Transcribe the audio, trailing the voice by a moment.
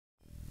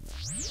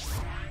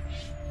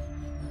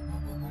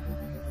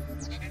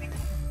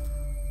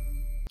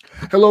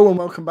Hello and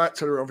welcome back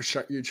to the Rovers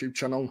Chat YouTube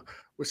channel.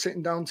 We're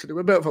sitting down to do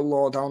a bit of a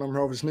lowdown on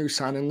Rovers' new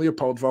signing,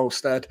 Leopold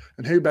Wahlstedt,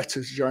 and who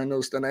better to join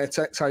us than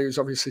Eytexi, who's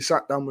obviously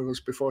sat down with us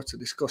before to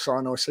discuss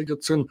Arno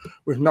Sigurdsson.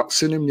 We've not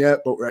seen him yet,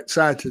 but we're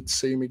excited to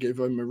see him give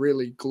him a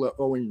really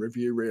glowing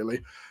review,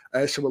 really.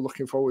 So we're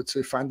looking forward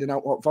to finding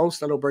out what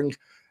Wahlstedt will bring.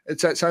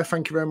 Eytexi,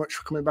 thank you very much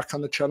for coming back on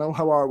the channel.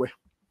 How are we?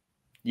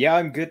 Yeah,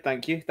 I'm good,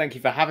 thank you. Thank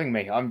you for having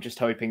me. I'm just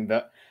hoping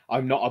that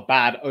I'm not a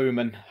bad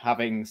omen,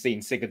 having seen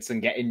Sigurdsson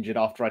get injured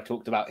after I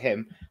talked about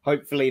him.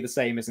 Hopefully the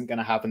same isn't going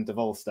to happen to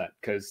Wahlstedt,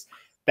 because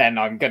then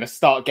I'm going to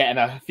start getting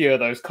a few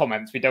of those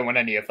comments. We don't want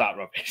any of that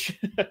rubbish.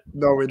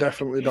 No, we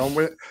definitely don't.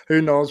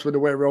 Who knows, with the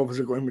way Rovers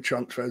are going with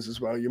transfers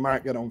as well, you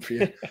might get on for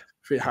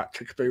your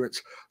hat-trick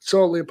appearance.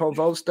 So Leopold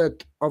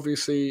Wahlstedt,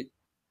 obviously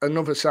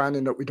another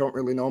signing that we don't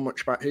really know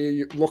much about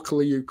here.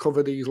 Luckily, you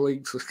cover these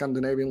leagues, the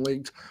Scandinavian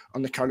leagues,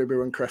 on the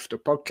Caribou and Krafta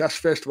Podcast.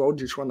 First of all,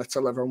 do you just want to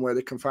tell everyone where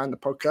they can find the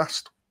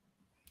podcast?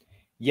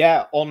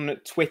 Yeah, on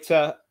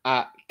Twitter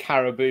at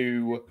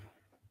Caribou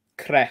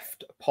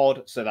Krafta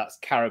Pod. So that's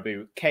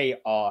Caribou,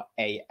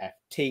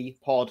 K-R-A-F-T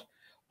Pod.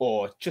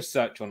 Or just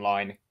search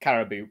online,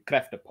 Caribou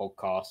Krafta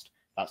Podcast.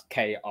 That's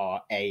K-R-A-F-T-A,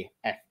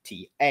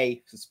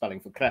 so spelling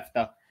for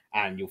Krafta.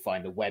 And you'll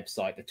find the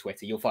website, the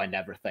Twitter, you'll find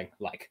everything.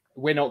 Like,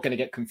 we're not going to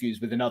get confused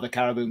with another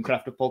Caribou and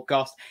Krafta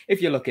podcast.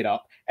 If you look it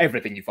up,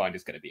 everything you find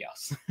is going to be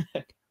us.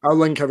 I'll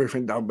link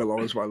everything down below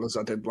as well as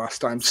I did last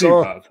time.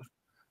 Superb.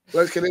 So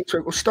let's get into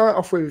it. We'll start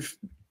off with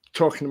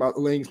talking about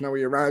the leagues now.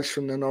 He arrives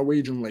from the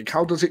Norwegian league.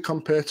 How does it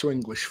compare to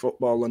English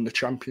football and the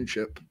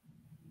Championship?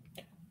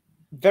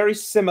 Very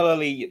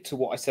similarly to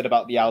what I said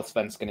about the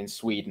Allsvenskan in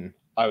Sweden.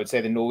 I would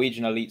say the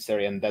Norwegian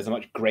Eliteserien, there's a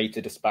much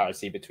greater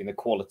disparity between the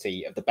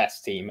quality of the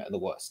best team and the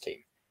worst team.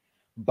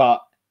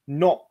 But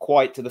not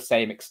quite to the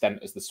same extent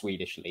as the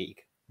Swedish league.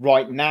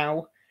 Right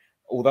now,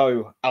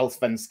 although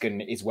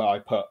Allsvenskan is where I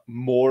put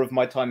more of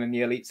my time in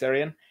the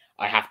Eliteserien,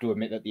 I have to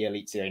admit that the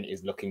Eliteserien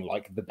is looking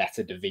like the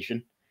better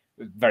division,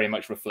 very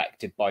much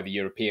reflected by the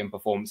European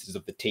performances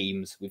of the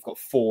teams. We've got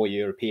four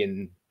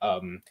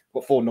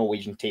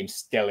Norwegian teams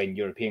still in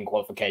European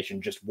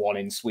qualification, just one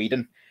in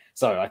Sweden.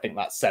 So I think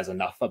that says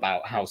enough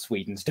about how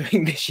Sweden's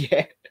doing this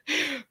year.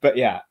 But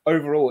yeah,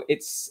 overall,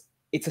 it's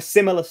a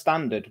similar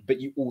standard,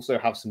 but you also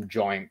have some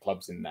giant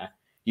clubs in there.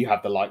 You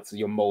have the likes of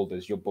your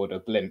Molders, your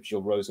Bodø Glimts,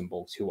 your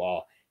Rosenborgs, who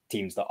are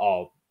teams that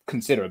are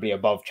considerably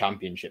above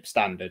championship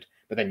standard.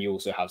 But then you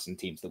also have some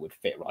teams that would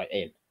fit right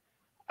in.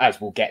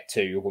 As we'll get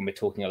to when we're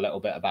talking a little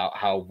bit about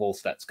how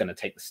Wahlstedt's going to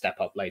take the step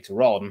up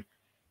later on,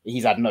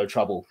 he's had no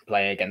trouble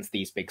playing against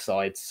these big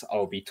sides.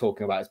 I'll be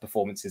talking about his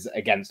performances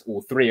against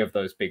all three of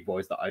those big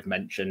boys that I've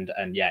mentioned.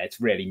 And yeah, it's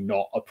really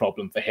not a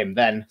problem for him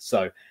then.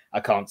 So I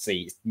can't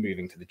see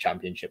moving to the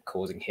Championship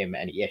causing him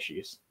any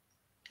issues.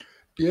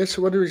 Yeah,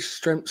 so what are his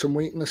strengths and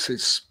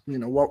weaknesses? You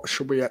know, what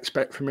should we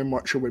expect from him?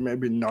 What should we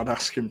maybe not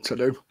ask him to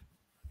do?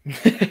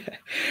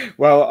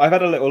 Well, I've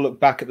had a little look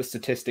back at the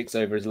statistics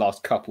over his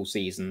last couple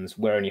seasons.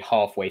 We're only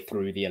halfway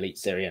through the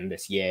Eliteserien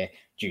this year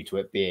due to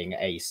it being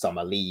a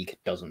summer league.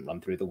 It doesn't run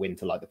through the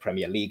winter like the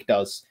Premier League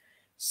does.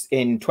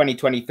 In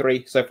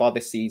 2023, so far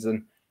this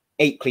season,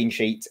 8 clean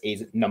sheets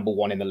is number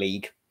 1 in the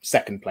league.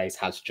 Second place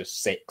has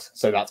just 6,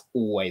 so that's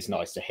always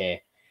nice to hear.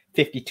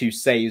 52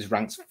 saves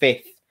ranks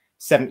 5th,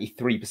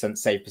 73%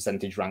 save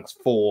percentage ranks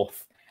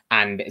 4th.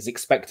 And his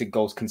expected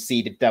goals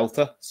conceded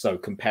delta, so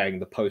comparing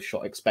the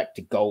post-shot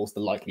expected goals, the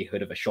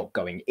likelihood of a shot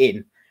going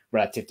in,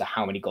 relative to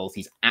how many goals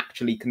he's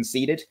actually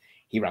conceded,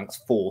 he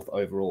ranks 4th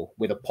overall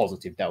with a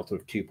positive delta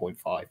of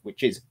 2.5,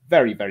 which is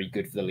very, very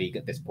good for the league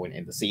at this point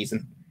in the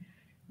season.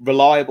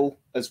 Reliable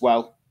as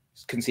well.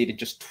 He's conceded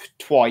just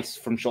twice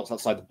from shots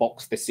outside the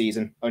box this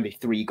season. Only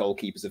 3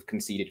 goalkeepers have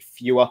conceded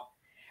fewer.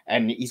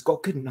 And he's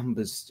got good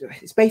numbers.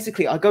 It's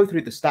basically, I go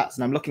through the stats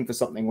and I'm looking for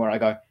something where I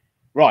go,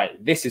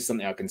 right, this is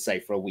something I can say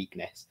for a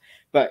weakness.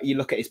 But you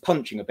look at his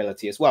punching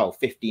ability as well.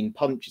 15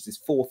 punches is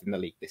 4th in the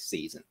league this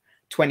season.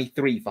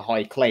 23 for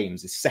high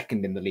claims is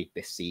 2nd in the league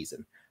this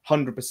season.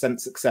 100%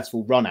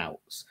 successful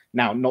run-outs.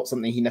 Now, not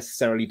something he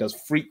necessarily does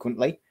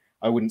frequently.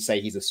 I wouldn't say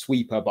he's a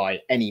sweeper by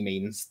any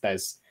means.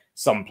 There's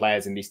some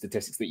players in these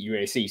statistics that you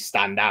really see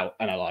stand out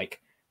and are like,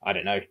 I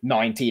don't know,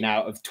 19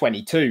 out of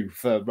 22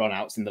 for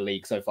run-outs in the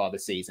league so far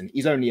this season.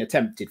 He's only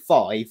attempted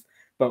 5,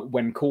 but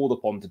when called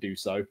upon to do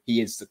so, he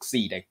is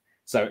succeeding.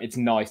 So it's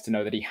nice to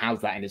know that he has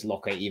that in his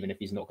locker, even if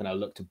he's not going to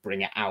look to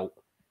bring it out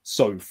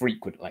so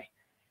frequently.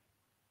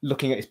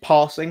 Looking at his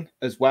passing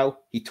as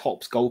well, he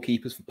tops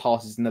goalkeepers for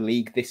passes in the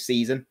league this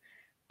season.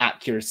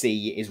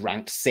 Accuracy is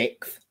ranked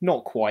 6th,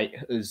 not quite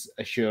as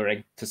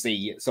assuring to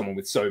see someone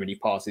with so many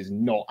passes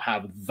not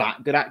have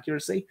that good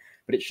accuracy,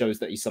 but it shows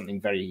that he's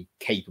something very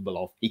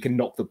capable of. He can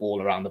knock the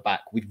ball around the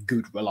back with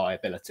good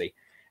reliability,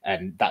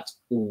 and that's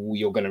all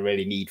you're going to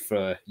really need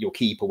for your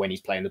keeper when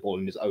he's playing the ball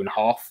in his own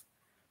half.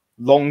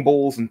 Long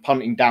balls and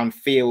punting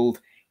downfield,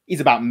 he's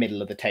about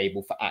middle of the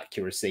table for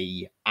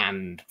accuracy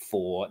and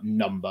for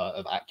number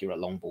of accurate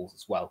long balls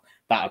as well.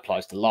 That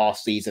applies to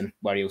last season,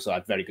 where he also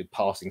had very good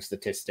passing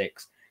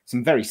statistics.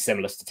 some very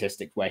similar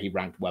statistics where he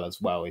ranked well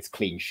as well. His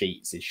clean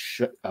sheets,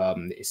 his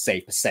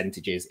save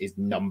percentages, his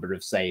number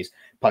of saves,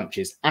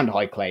 punches, and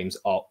high claims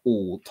are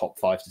all top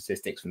 5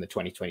 statistics from the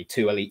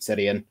 2022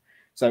 Eliteserien.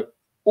 So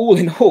all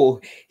in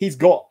all, he's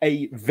got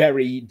a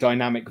very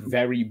dynamic,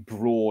 very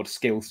broad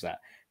skill set.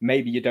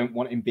 Maybe you don't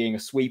want him being a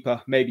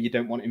sweeper. Maybe you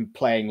don't want him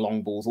playing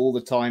long balls all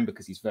the time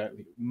because he's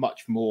very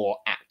much more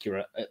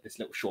accurate at this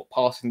little short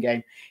passing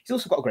game. He's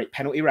also got a great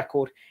penalty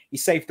record.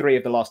 He's saved 3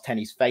 of the last 10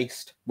 he's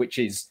faced, which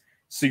is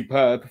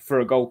superb for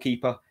a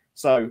goalkeeper.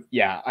 So,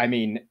 yeah, I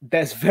mean,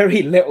 there's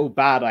very little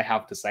bad I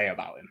have to say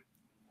about him.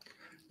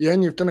 Yeah,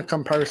 and you've done a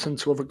comparison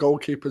to other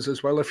goalkeepers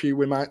as well, a few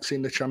we might see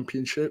in the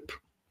Championship.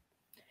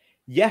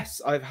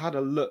 Yes, I've had a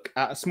look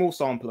at a small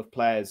sample of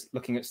players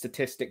looking at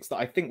statistics that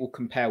I think will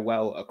compare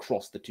well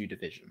across the 2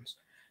 divisions.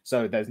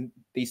 So there's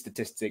these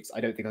statistics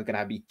I don't think are going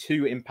to be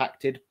too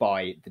impacted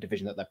by the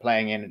division that they're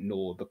playing in,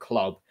 nor the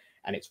club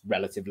and its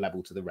relative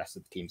level to the rest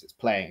of the teams it's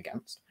playing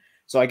against.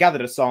 So I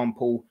gathered a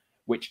sample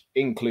which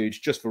includes,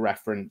 just for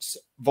reference,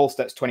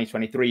 Wahlstedt's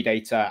 2023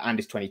 data and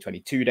his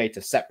 2022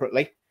 data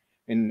separately.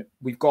 And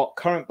we've got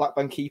current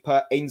Blackburn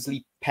keeper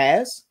Ainsley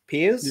Pears.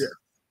 Yeah.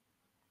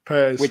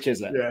 Pears. Which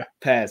is it? Yeah.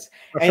 Pears.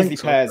 Ainsley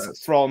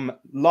Pears from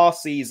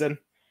last season.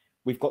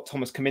 We've got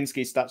Thomas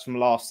Kaminski's stats from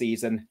last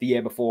season, the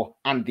year before,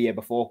 and the year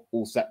before,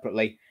 all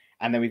separately.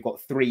 And then we've got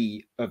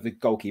 3 of the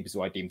goalkeepers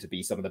who I deem to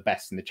be some of the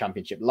best in the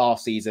Championship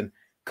last season.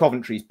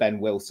 Coventry's Ben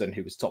Wilson,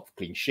 who was top for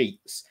clean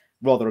sheets.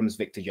 Rotherham's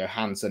Victor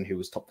Johansson, who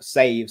was top for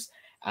saves.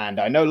 And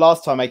I know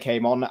last time I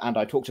came on and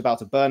I talked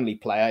about a Burnley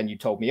player and you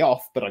told me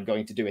off, but I'm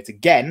going to do it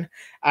again.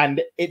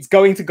 And it's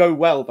going to go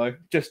well, though.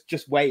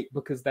 Just wait,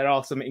 because there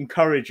are some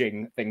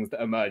encouraging things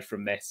that emerge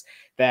from this.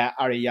 They're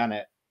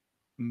Ariane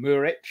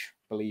Muric,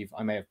 I believe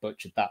I may have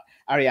butchered that.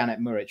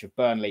 Ariane Muric of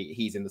Burnley,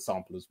 he's in the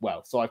sample as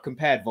well. So I've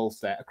compared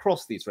Wahlstedt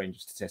across these range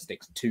of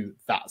statistics to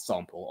that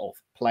sample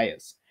of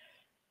players.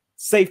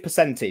 Save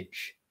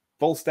percentage.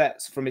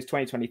 Wahlstedt from his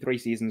 2023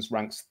 seasons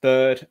ranks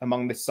 3rd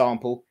among this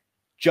sample,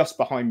 just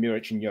behind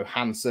Muric and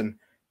Johansson,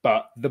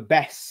 but the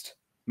best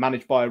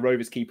managed by a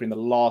Rovers keeper in the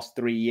last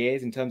 3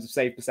 years in terms of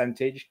save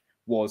percentage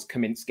was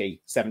Kaminski,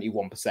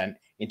 71%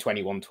 in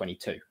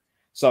 21-22.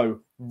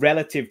 So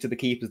relative to the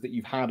keepers that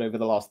you've had over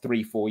the last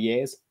 3-4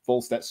 years,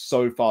 Wahlstedt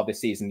so far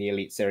this season, the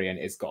Eliteserien,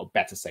 has got a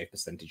better save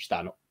percentage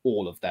than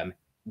all of them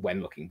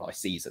when looking by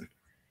season.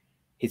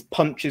 His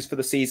punches for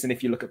the season,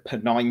 if you look at per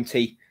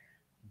 90,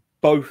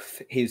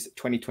 both his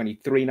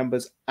 2023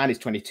 numbers and his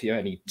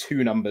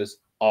 2022 numbers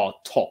are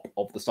top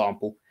of the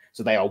sample.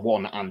 So they are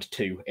 1 and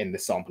 2 in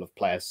this sample of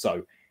players.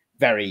 So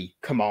very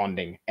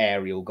commanding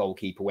aerial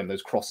goalkeeper. When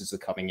those crosses are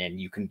coming in,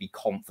 you can be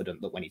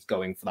confident that when he's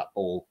going for that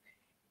ball,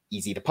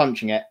 he's either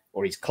punching it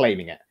or he's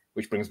claiming it,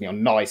 which brings me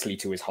on nicely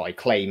to his high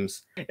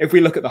claims. If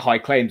we look at the high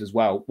claims as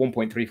well,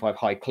 1.35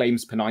 high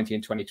claims per 90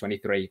 in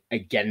 2023,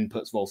 again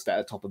puts Wahlstedt at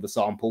the top of the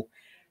sample.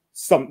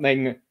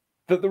 Something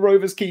that the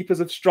Rovers keepers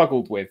have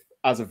struggled with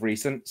as of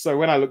recent. So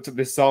when I looked at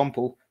this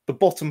sample, the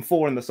bottom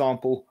 4 in the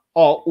sample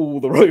are all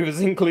the Rovers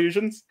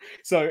inclusions.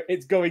 So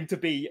it's going to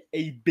be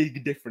a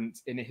big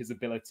difference in his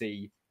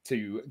ability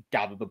to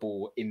gather the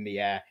ball in the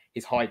air.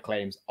 His high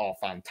claims are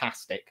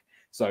fantastic.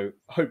 So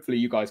hopefully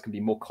you guys can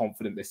be more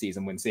confident this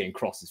season when seeing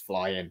crosses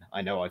fly in.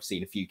 I know I've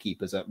seen a few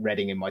keepers at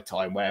Reading in my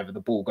time. Wherever the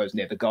ball goes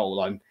near the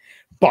goal, I'm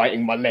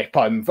biting my lip.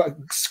 I'm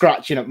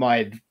scratching at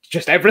my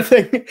just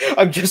everything.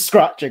 I'm just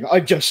scratching.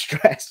 I'm just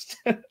stressed.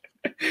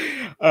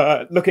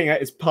 Looking at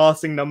his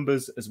passing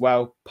numbers as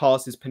well,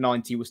 passes per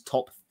 90 was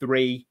top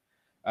 3.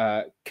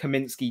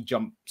 Kaminski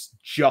jumps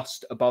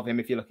just above him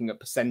if you're looking at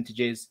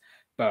percentages,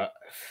 but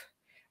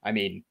I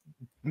mean,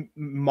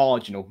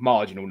 marginal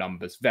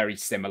numbers, very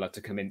similar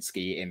to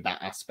Kaminski in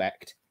that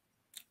aspect.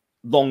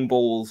 Long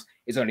balls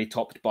is only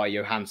topped by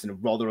Johansson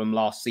of Rotherham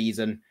last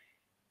season.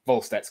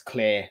 Wahlstedt's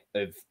clear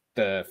of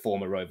the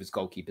former Rovers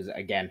goalkeepers.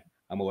 Again,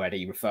 I'm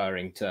already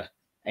referring to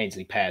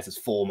Ainsley Pears as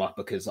former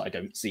because I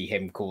don't see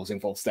him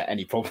causing Wahlstedt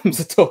any problems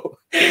at all.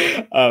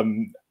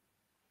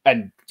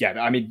 And yeah,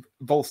 I mean,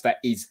 Wahlstedt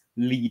is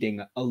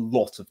leading a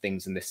lot of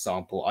things in this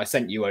sample. I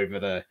sent you over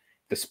the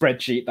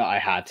spreadsheet that I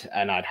had,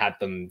 and I'd had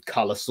them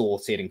color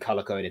sorted and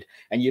color coded.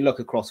 And you look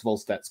across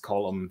Wahlstedt's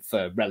column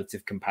for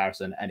relative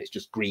comparison, and it's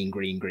just green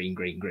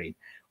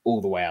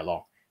all the way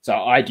along. So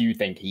I do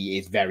think he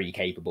is very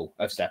capable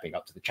of stepping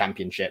up to the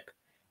Championship.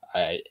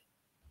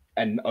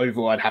 And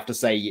overall, I'd have to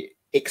say,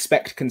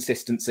 expect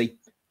consistency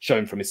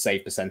shown from his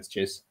save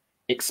percentages.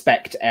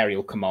 Expect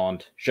aerial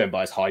command shown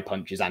by his high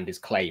punches and his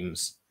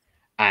claims.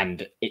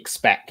 And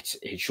expect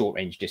his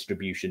short-range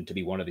distribution to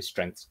be one of his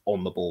strengths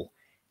on the ball.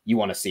 You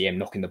want to see him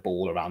knocking the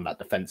ball around that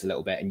defence a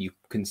little bit, and you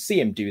can see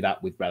him do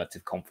that with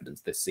relative confidence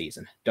this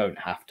season. Don't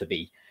have to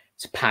be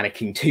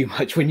panicking too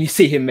much when you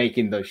see him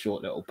making those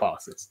short little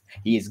passes.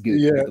 He is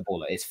good with the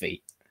ball at his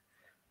feet.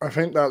 I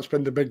think that's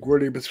been the big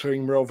worry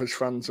between Rovers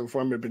fans of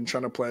when we've been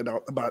trying to play it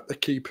out about the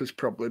keeper's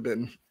probably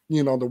been,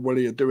 the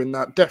worry of doing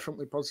that.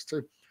 Definitely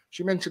positive.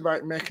 She mentioned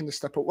about making the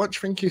step up. What do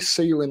you think his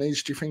ceiling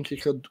is? Do you think he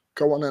could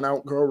go on and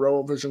outgrow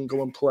Rovers and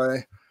go and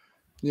play,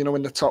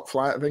 in the top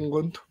flight of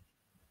England?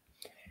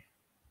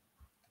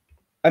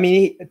 I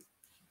mean,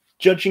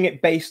 judging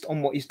it based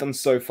on what he's done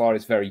so far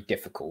is very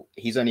difficult.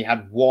 He's only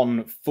had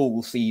one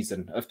full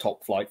season of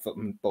top flight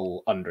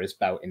football under his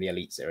belt in the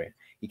Eliteserien.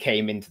 He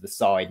came into the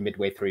side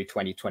midway through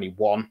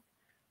 2021,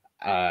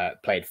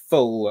 played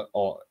full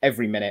or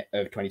every minute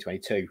of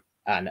 2022,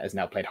 and has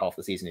now played half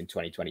the season in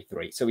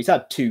 2023. So he's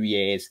had 2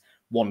 years,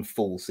 one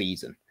full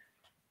season.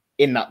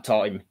 In that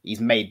time, he's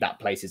made that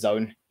place his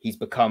own. He's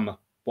become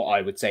what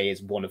I would say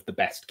is one of the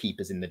best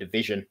keepers in the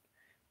division.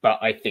 But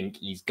I think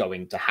he's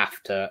going to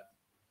have to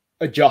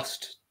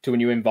adjust to a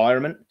new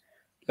environment.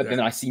 But then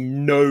I see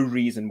no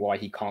reason why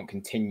he can't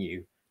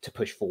continue to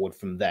push forward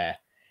from there.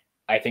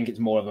 I think it's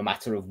more of a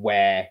matter of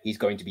where he's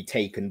going to be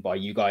taken by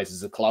you guys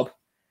as a club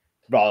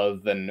rather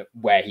than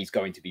where he's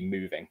going to be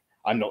moving.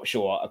 I'm not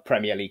sure a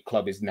Premier League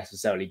club is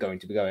necessarily going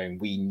to be going,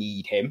 we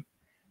need him.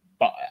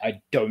 But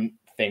I don't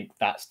think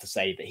that's to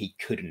say that he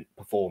couldn't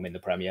perform in the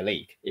Premier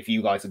League. If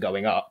you guys are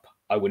going up,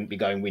 I wouldn't be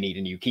going, we need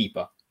a new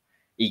keeper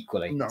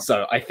equally. No.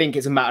 So I think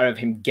it's a matter of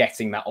him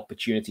getting that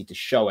opportunity to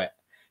show it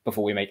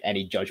before we make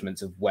any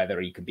judgments of whether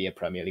he could be a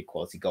Premier League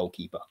quality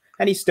goalkeeper.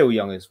 And he's still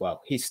young as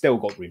well. He's still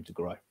got room to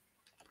grow.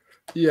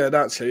 Yeah,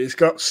 that's it. He's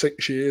got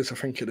 6 years, I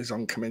think it is,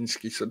 on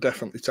Kaminsky, so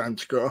definitely time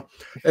to go.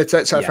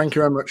 Eytexi, thank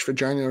you very much for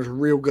joining us.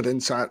 Real good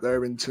insight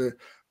there into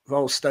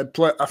Wahlstedt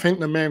play. I think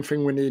the main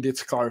thing we needed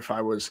to clarify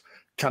was,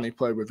 can he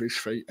play with his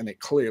feet? And it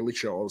clearly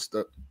shows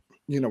that,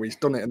 you know, he's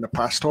done it in the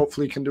past.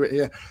 Hopefully he can do it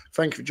here.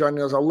 Thank you for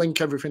joining us. I'll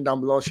link everything down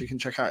below so you can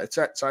check out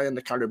Eytexi and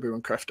the Caribou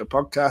and Krafta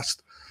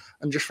podcast.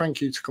 And just thank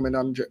you for coming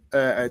on,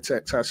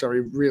 Eytexi. Sorry,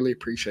 really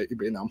appreciate you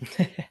being on.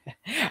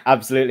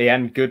 Absolutely,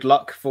 and good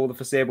luck for the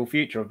foreseeable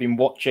future. I've been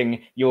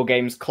watching your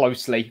games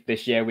closely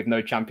this year with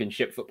no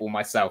championship football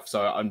myself,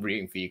 so I'm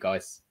rooting for you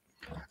guys.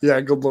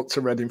 Yeah, good luck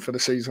to Reading for the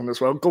season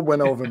as well. Good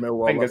win over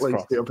Millwall at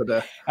least the other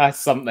day. That's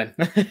something.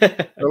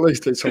 At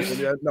least it's something,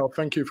 yeah. No,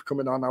 thank you for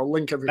coming on. I'll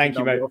link everything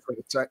down below for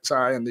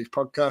Eytexi and these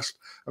podcasts.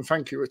 And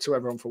thank you to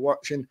everyone for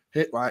watching.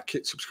 Hit like,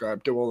 hit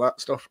subscribe, do all that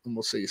stuff, and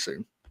we'll see you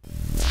soon.